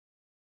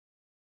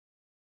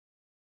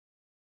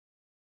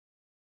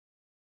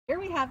Here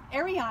we have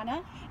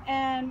Ariana,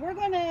 and we're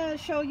going to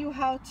show you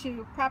how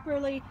to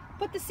properly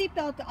put the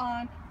seatbelt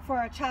on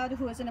for a child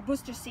who is in a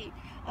booster seat.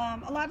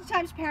 A lot of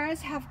times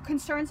parents have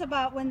concerns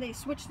about when they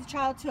switch the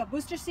child to a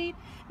booster seat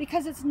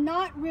because it's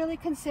not really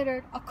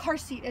considered a car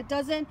seat. It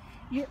doesn't,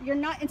 you're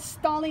not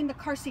installing the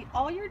car seat.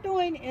 All you're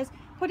doing is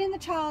putting the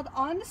child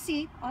on the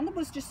seat, on the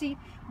booster seat,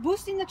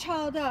 boosting the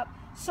child up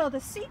so the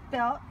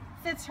seatbelt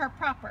fits her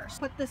proper.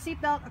 Put the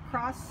seatbelt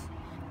across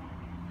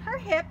her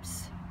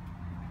hips,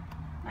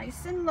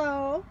 nice and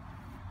low,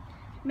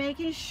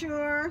 making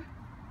sure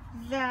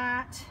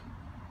that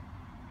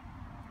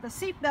the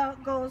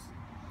seatbelt goes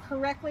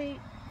correctly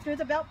through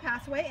the belt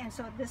pathway, and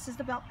so this is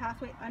the belt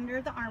pathway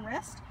under the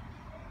armrest,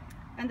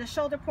 and the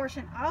shoulder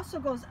portion also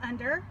goes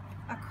under,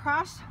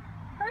 across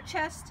her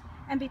chest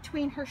and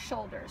between her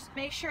shoulders.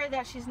 Make sure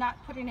that she's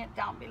not putting it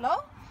down below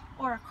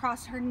or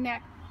across her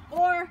neck,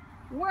 or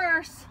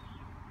worse,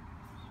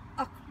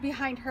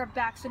 behind her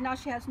back, so now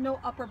she has no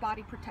upper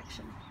body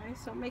protection. Okay,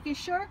 so making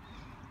sure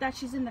that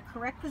she's in the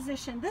correct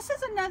position. This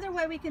is another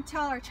way we can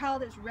tell our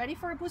child is ready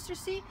for a booster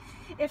seat.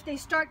 If they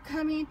start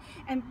coming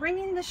and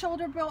bringing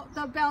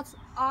the belts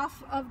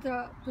off of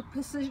the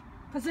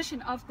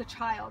position of the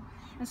child.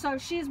 And so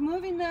if she's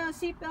moving the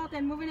seat belt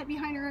and moving it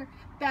behind her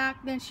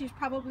back, then she's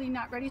probably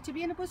not ready to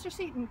be in a booster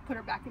seat, and put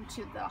her back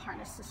into the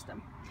harness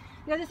system.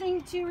 The other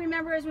thing to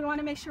remember is we want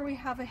to make sure we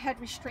have a head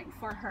restraint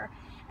for her.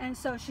 And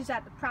so she's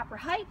at the proper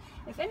height.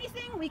 If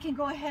anything, we can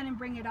go ahead and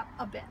bring it up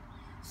a bit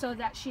so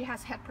that she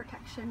has head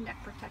protection, neck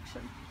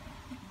protection.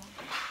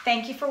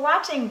 Thank you for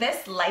watching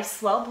this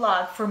LifeSwell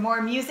blog. For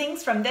more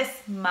musings from this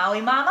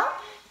Maui Mama,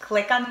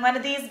 click on one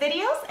of these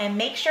videos and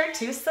make sure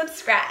to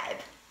subscribe.